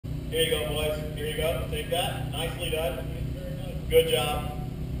Here you go, boys. Here you go. Take that. Nicely done. Good job.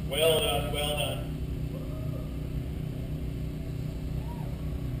 Well done. Well done.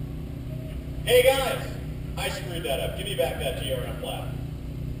 Hey guys, I screwed that up. Give me back that GO010045 flap.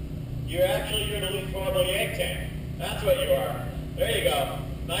 You're in a loose horrible yank tank. That's what you are. There you go.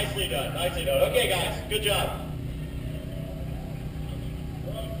 Nicely done. Nicely done. Okay, guys. Good job.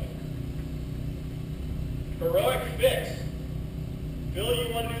 Heroic fix. Phil,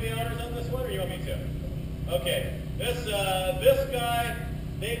 you want to do the honors on this one, or you want me to? Okay. This guy,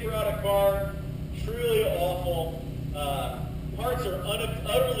 they brought a car, truly awful. Parts are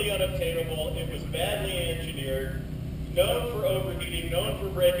utterly unobtainable. It was badly engineered, known for overheating, known for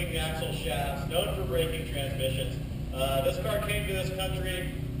breaking axle shafts, known for breaking transmissions. This car came to this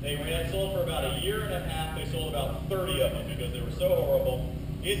country. They sold for about a year and a half. They sold about 30 of them because they were so horrible.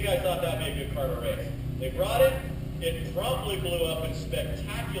 These guys thought that would be a good car to race. They brought it. It promptly blew up in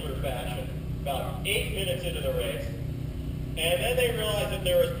spectacular fashion about 8 minutes into the race. And then they realized that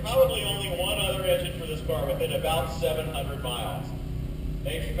there was probably only one other engine for this car within about 700 miles.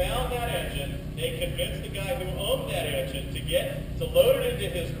 They found that engine. They convinced the guy who owned that engine to load it into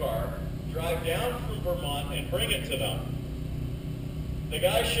his car, drive down from Vermont, and bring it to them. The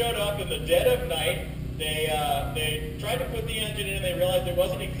guy showed up in the dead of night. They tried to put the engine in, and they realized it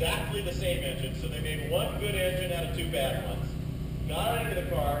wasn't exactly the same engine, so they made one good engine out of two bad ones. Got it into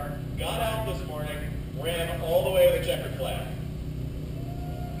the car, got out this morning, ran all the way to the checkered flag.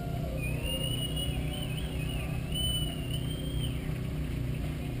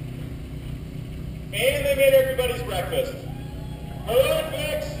 And they made everybody's breakfast. Heroic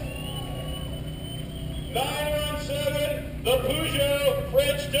fix. 917, the Peugeot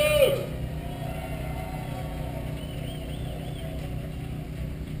French Toast.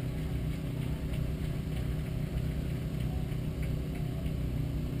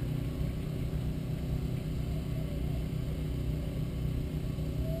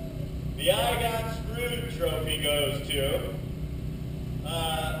 The I Got Screwed trophy goes to,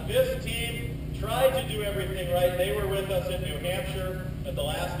 this team tried to do everything right. They were with us in New Hampshire at the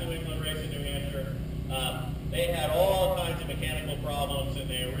last New England race in New Hampshire. They had all kinds of mechanical problems, and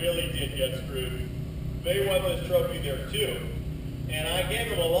they really did get screwed. They won this trophy there too. And I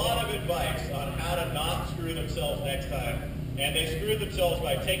gave them a lot of advice on how to not screw themselves next time. And they screwed themselves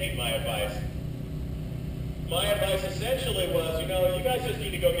by taking my advice. My advice essentially was, you guys just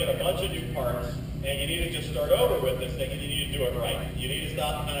need to go get a bunch of new parts, and you need to just start over with this thing, and you need to do it right. You need to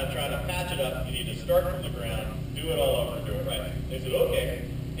stop kind of trying to patch it up. You need to start from the ground, do it all over, and do it right. They said, okay.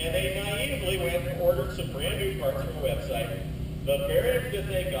 And they naively went and ordered some brand new parts from a website. The bearings that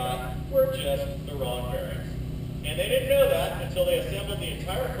they got were just the wrong bearings. And they didn't know that until they assembled the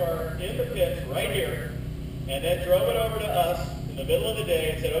entire car in the pits right here, and then drove it over to us in the middle of the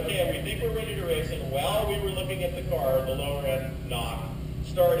day and said, okay, we think we're ready to race. And while we were looking at the car, the lower end knock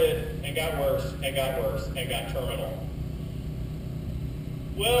started and got worse and got worse and got terminal.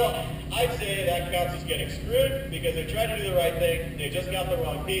 Well, I'd say that counts as getting screwed because they tried to do the right thing. They just got the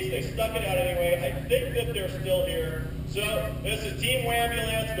wrong piece. They stuck it out anyway. I think that they're still here. So this is Team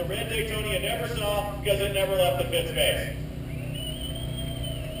Wambulance, the red Daytona you never saw because it never left the pit space.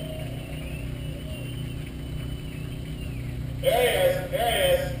 There he is. There he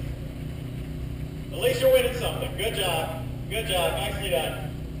is. At least you're winning something. Good job. Good job. Nicely done.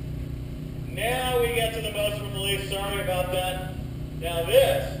 Now we get to the most from the least. Sorry about that. Now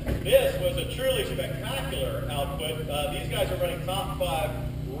this was a truly spectacular output. These guys are running top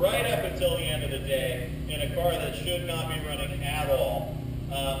 5 right up until the end of the day in a car that should not be running at all.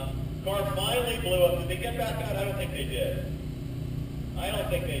 Car finally blew up. Did they get back out? I don't think they did. I don't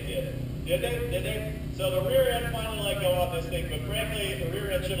think they did. Did they? Did they? So the rear end finally let go on this thing, but frankly, the rear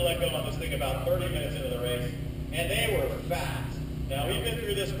end should have let go on this thing about 30 minutes into the race, and they were fast. Now, we've been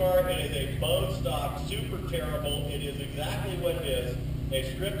through this car. It is a bone stock, super terrible. It is exactly what it is. They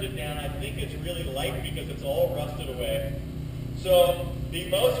stripped it down. I think it's really light because it's all rusted away. So the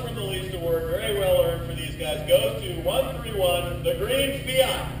most from the least award, very well earned for these guys, goes to 131, the green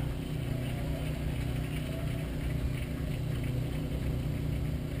Fiat.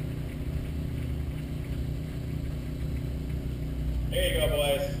 There you go,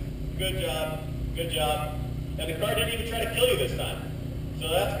 boys. Good job. Good job. And the car didn't even try to kill you this time. So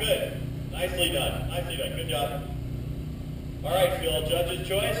that's good. Nicely done. Nicely done. Good job. All right, Phil, judge's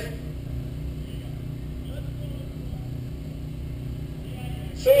choice.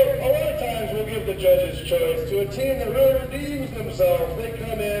 So a lot of times we'll give the judge's choice to a team that really redeems themselves. They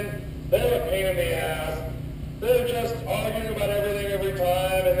come in, they're a pain in the ass. They're just arguing about everything every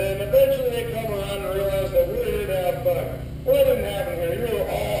time, and then eventually they come around and realize that we really didn't have fun. Well, that didn't happen here. You were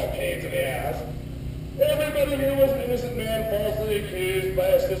all pain used by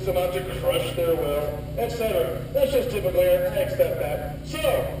a system out to crush their will, etc. That's just typical here. I accept that.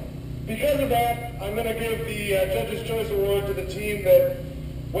 So, because of that, I'm going to give the Judge's Choice Award to the team that,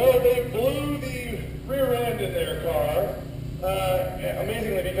 well, they blew the rear end in their car,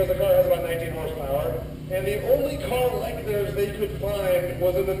 amazingly because the car has about 19 horsepower, and the only car like theirs they could find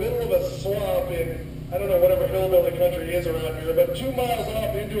was in the middle of a swamp in, I don't know, whatever hillbilly country is around here, but 2 miles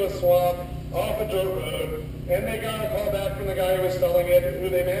off into a swamp, off a dirt road, and they got a call back from the guy who was selling it, who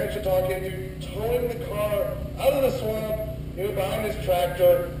they managed to talk into towing the car out of the swamp, behind his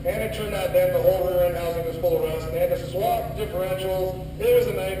tractor, and it turned out then the whole rear end housing was full of rust, and they had to swap differentials. It was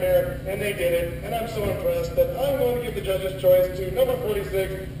a nightmare, and they did it, and I'm so impressed that I'm going to give the Judge's Choice to number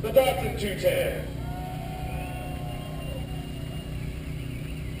 46, the Datsun 210.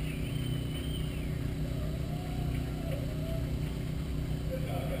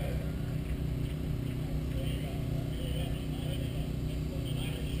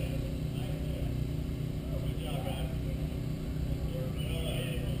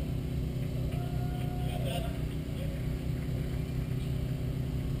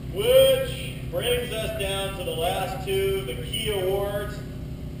 Which brings us down to the last two, the key awards,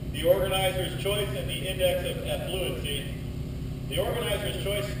 the Organizer's Choice and the Index of Affluency. The Organizer's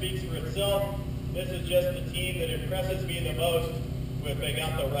Choice speaks for itself. This is just the team that impresses me the most with they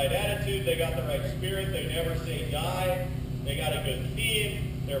got the right attitude, they got the right spirit, they never say die, they got a good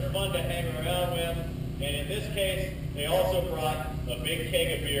theme, they're fun to hang around with, and in this case, they also brought a big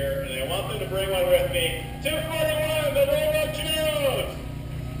keg of beer, and I want them to bring one with me. 241, the Railroad Jones!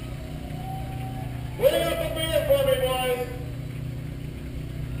 Bring up a beer for me, boys!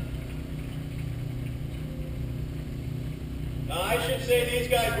 Now, I should say these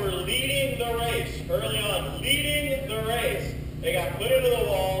guys were leading the race early on, leading the race. They got put into the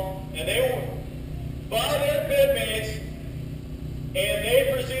wall, and they were by their pit mates, and they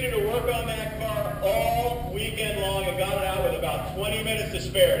proceeded to work on that car all weekend long and got it out with about 20 minutes to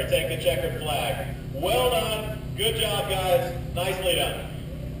spare to take the checkered flag. Well done. Good job, guys. Nicely done.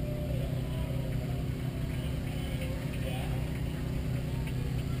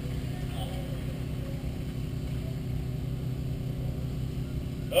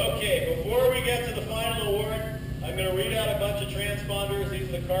 Okay, before we get to the final award, I'm going to read out a bunch of transponders. These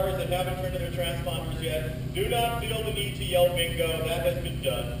are the cars that haven't turned in their transponders yet. Do not feel the need to yell bingo. That has been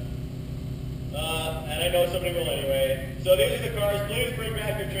done. And I know somebody will anyway. So these are the cars. Please bring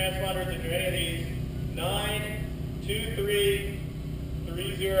back your transponders if you're any of these.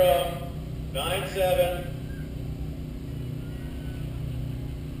 9233097.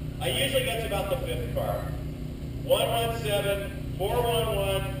 I usually get to about the fifth car.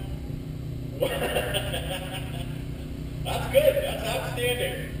 117411. That's good. That's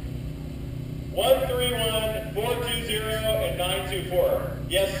outstanding. 131, 420, and 924.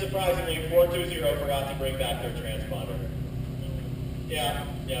 Yes, surprisingly, 420 forgot to bring back their transponder. Yeah.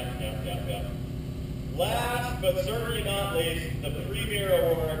 Last, but certainly not least, the Premier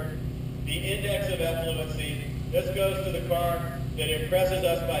Award, the Index of Affluency. This goes to the car that impresses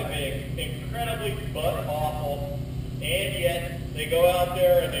us by being incredibly butt-awful, and yet they go out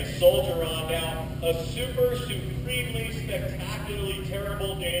there and they soldier on down a supremely, spectacularly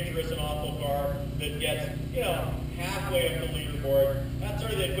terrible, dangerous, and awful car that gets, halfway up the leaderboard. That's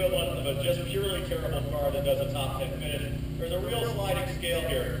sort of the equivalent of a just purely terrible car that does a top 10 finish. There's a real sliding scale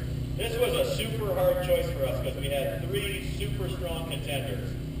here. This was a super hard choice for us because we had three super strong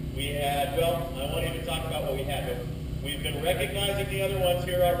contenders. We had, I won't even talk about what we had, but we've been recognizing the other ones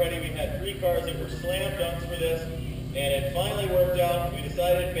here already. We had three cars that were slam dunks for this, and it finally worked out. We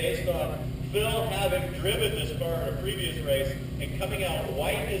decided, based on Phil having driven this car in a previous race and coming out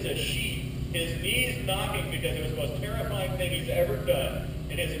white as a sheet, his knees knocking because it was the most terrifying thing he's ever done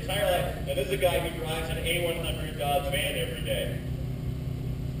in his entire life. And this is a guy who drives an A100 Dodge van every day.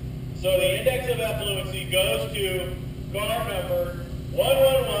 So the Index of Affluency goes to car number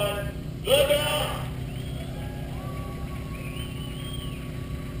 111, the Dog.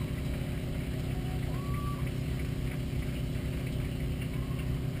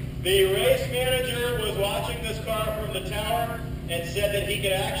 The race manager was watching this car from the tower and said that he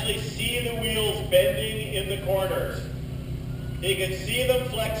could actually see the wheels bending in the corners. He could see them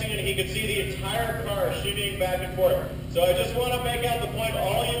flexing, and he could see the entire car shooting back and forth. So I just want to make out the point,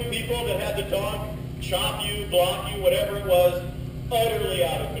 all you people that had the dog chop you, block you, whatever it was, utterly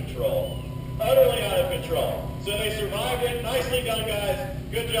out of control. Utterly out of control. So they survived it. Nicely done, guys.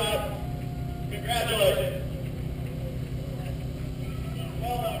 Good job. Congratulations.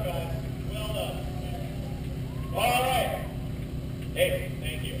 Well done, guys. Well done. All right. Hey,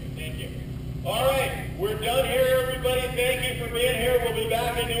 thank you. All right, we're done here, everybody. Thank you for being here. We'll be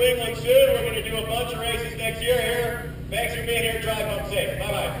back in New England soon. We're going to do a bunch of races next year here. Thanks for being here. Drive home safe.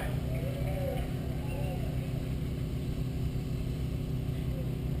 Bye-bye.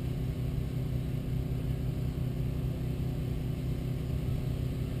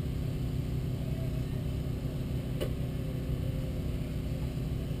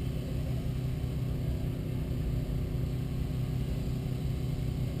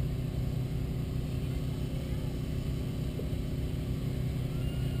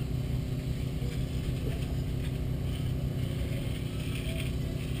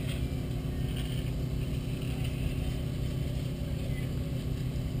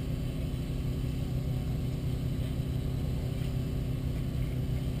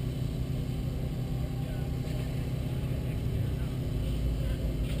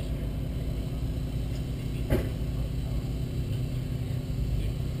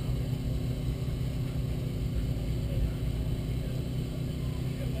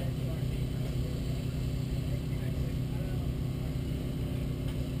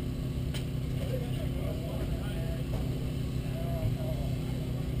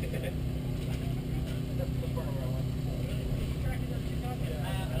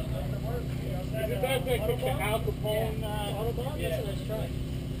 Picture Al Capone Autobahn? Yeah. That's what I was trying.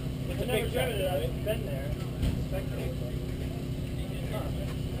 I've never driven it. I've been there.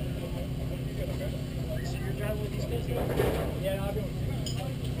 So you're driving with these guys now? Yeah, I've been with these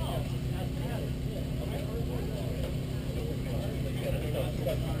guys.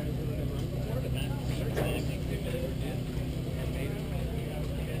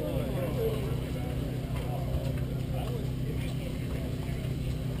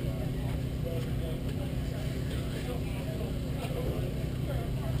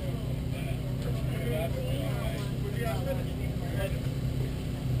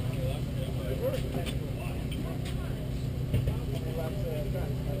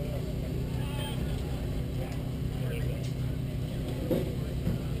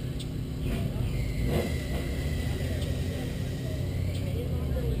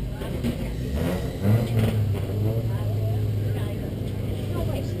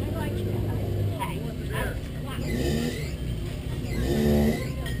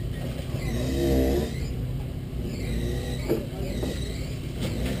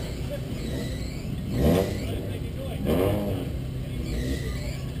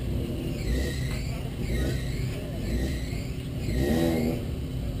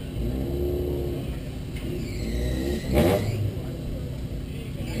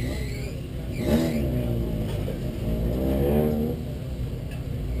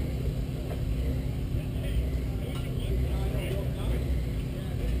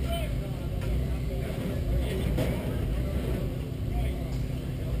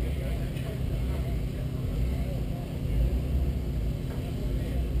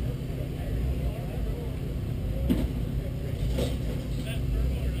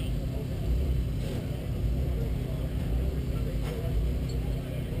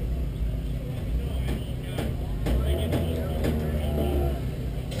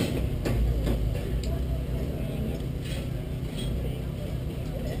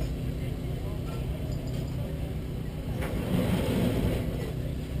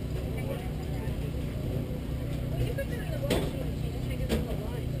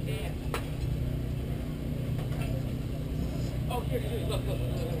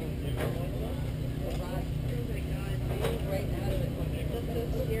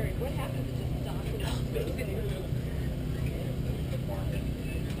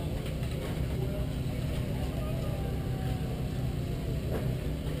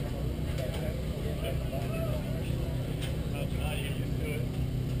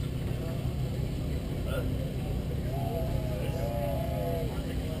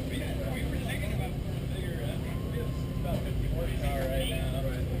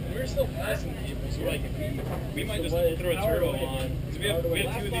 We might just throw a turbo on. We have two of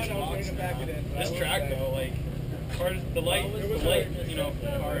these blocks now. This track though, like cars, the light, you know,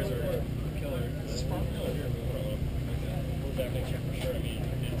 cars are killer. Is this front wheel or rear wheel? We'll definitely check for sure. I mean,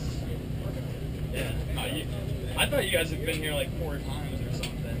 it's yeah. I thought you guys had been here like 4 times or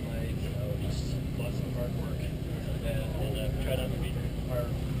something. Like just lots of hard work. Yeah, and try not to be. Our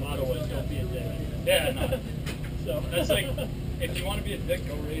motto was don't be a dick. Yeah, no. So that's like, if you want to be a dick,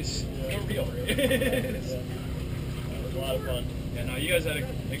 go race, go real race. Yeah. It was a lot of fun. Yeah, no, you guys had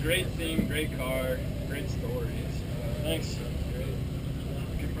a great theme, great car, great stories. Thanks. Great.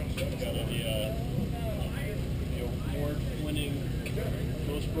 Got the award-winning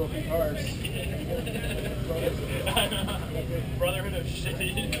Most Broken Cars. Brotherhood of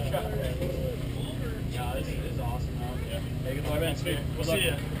Shitty Cars. This is awesome. Yeah. Hey, good All luck, right, man. man. We'll Good see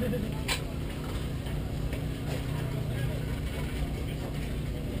luck. ya.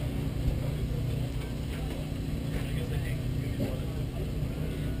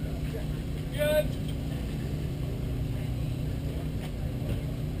 Good.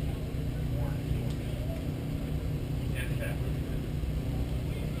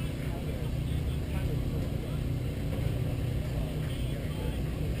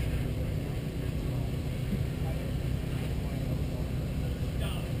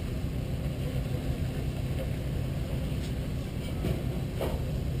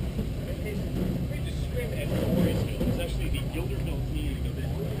 It's actually the Gilderville Community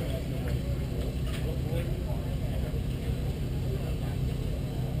Division.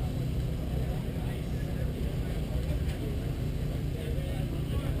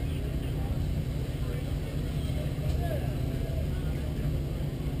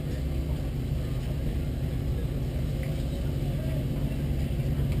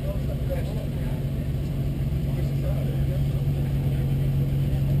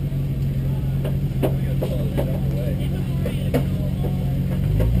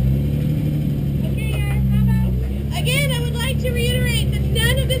 Again, I would like to reiterate that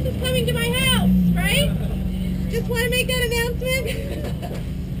none of this is coming to my house, right? Just want to make that announcement.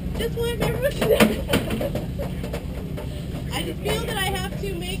 Just want everyone to know. I just feel that I have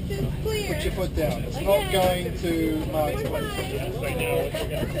to make this clear. Put your foot down. It's Again. not going to my One place. time. I know what you're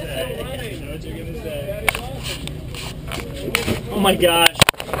gonna say. I know what you're gonna say. Oh my gosh,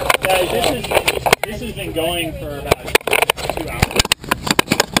 guys, this has been going for about 2 hours.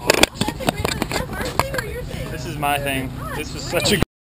 That's a great one. Is that our thing or your thing? This is my thing. This was such a